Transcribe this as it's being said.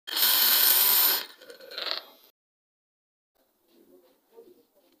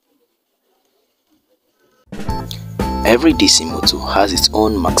Every DC motor has its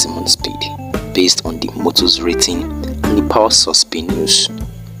own maximum speed based on the motor's rating and the power source being used,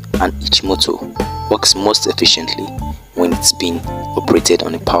 and each motor works most efficiently when it's being operated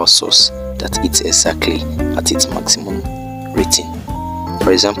on a power source that is exactly at its maximum rating.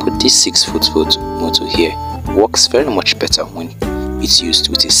 For example, this 6-volt motor here works very much better when it's used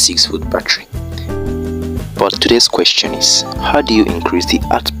with a 6-volt battery. But today's question is, how do you increase the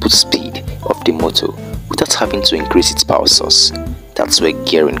output speed of the motor without having to increase its power source? That's where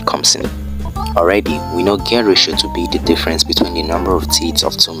gearing comes in. Already, we know gear ratio to be the difference between the number of teeth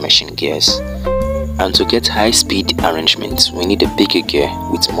of two machine gears. And to get high speed arrangements, we need a bigger gear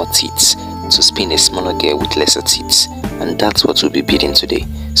with more teeth to spin a smaller gear with lesser teeth, and that's what we'll be building today.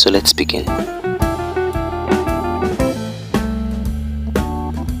 So let's begin.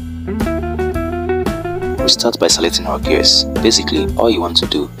 We start by selecting our gears. Basically, all you want to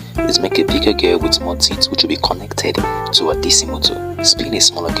do is make a bigger gear with more teeth, which will be connected to a DC motor. Spin a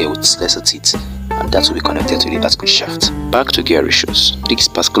smaller gear with lesser teeth, and that will be connected to the output shaft. Back to gear ratios. This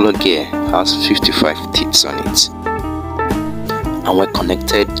particular gear has 55 teeth on it, and we're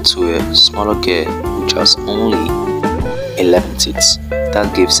connected to a smaller gear which has only 11 teeth.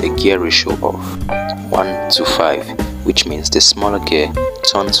 That gives a gear ratio of 1:5, which means the smaller gear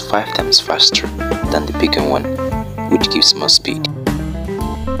turns 5 times faster than the bigger one, which gives more speed.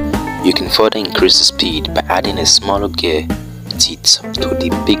 You can further increase the speed by adding a smaller gear teeth to the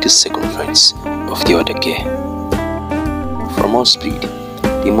biggest circumference of the other gear. For more speed,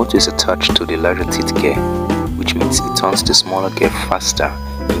 the motor is attached to the larger teeth gear, which means it turns the smaller gear faster,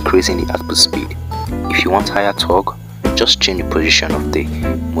 increasing the output speed. If you want higher torque, just change the position of the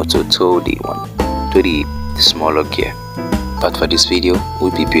motor to the smaller gear. But for this video,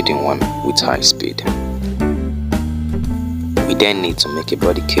 we'll be building one with high speed. We then need to make a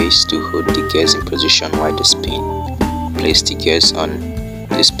body case to hold the gears in position while they spin. Place the gears on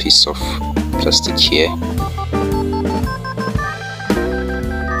this piece of plastic here.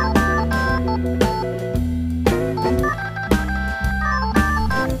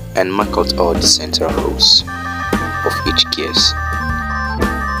 And mark out all the center holes of each gears.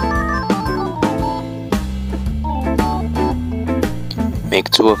 Make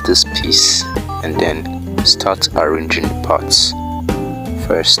 2 of this piece and then start arranging the parts.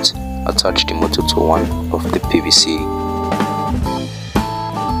 First, attach the motor to one of the PVC.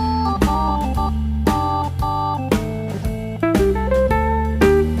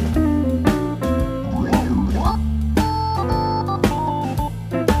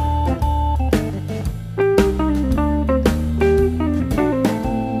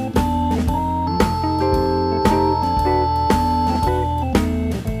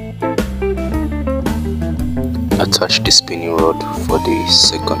 Attach the spinning rod for the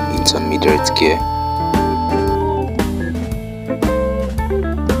second intermediate gear.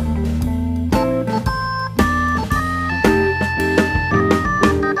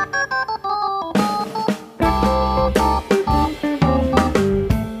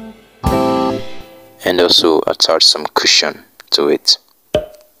 And also attach some cushion to it.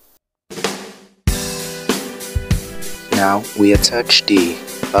 Now we attach the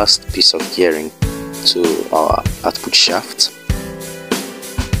last piece of gearing to our output shaft.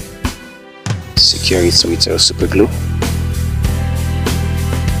 Secure it with our super glue.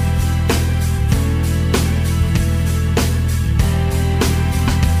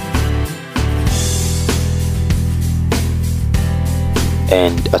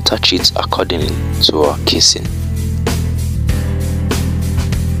 And attach it accordingly to our casing.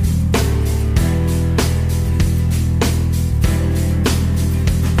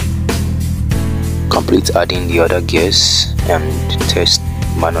 Complete adding the other gears and test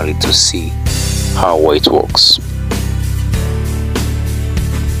manually to see how well it works.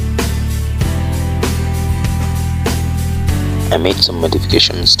 I made some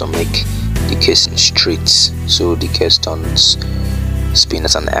modifications to make the casing straight, so the gears don't spin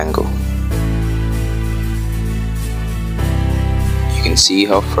at an angle. You can see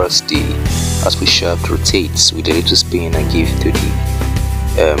how fast the output shaft rotates with a little spin I give to the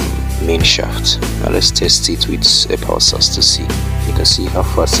main shaft. Now let's test it with a power source to see. You can see how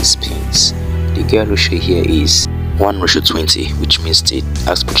fast it spins. The gear ratio here is 1:20, which means the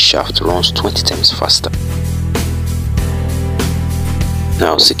output shaft runs 20 times faster.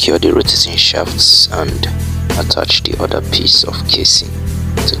 Now secure the rotating shafts and attach the other piece of casing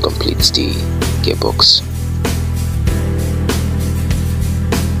to complete the gearbox.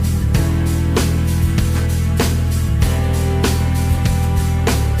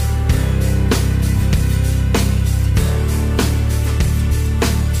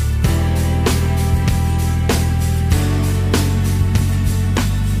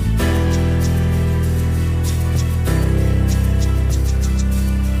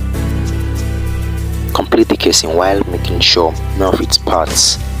 Removing the casing while making sure none of its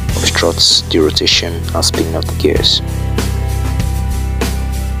parts obstructs the rotation and spinning of the gears.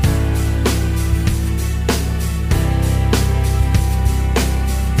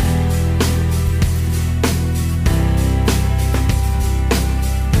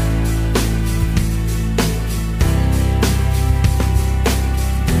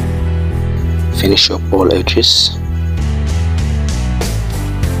 Finish up all edges.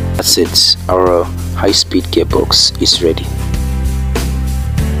 That's it, our high-speed gearbox is ready.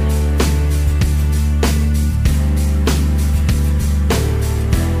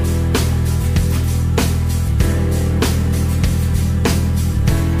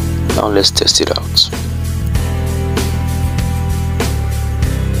 Now let's test it out.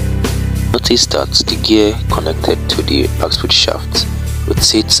 Notice that the gear connected to the output shaft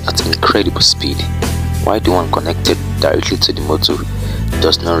rotates at incredible speed, while the one connected directly to the motor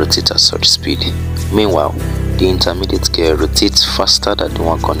does not rotate at such speed. Meanwhile, the intermediate gear rotates faster than the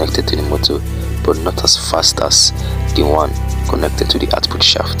one connected to the motor, but not as fast as the one connected to the output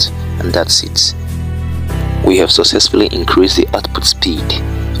shaft. And that's it. We have successfully increased the output speed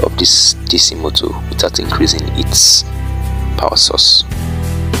of this DC motor without increasing its power source.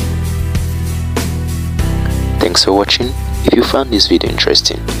 Thanks for watching. If you found this video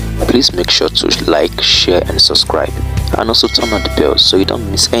interesting, please make sure to like, share and subscribe, and also turn on the bell so you don't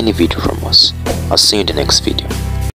miss any video from us. I'll see you in the next video.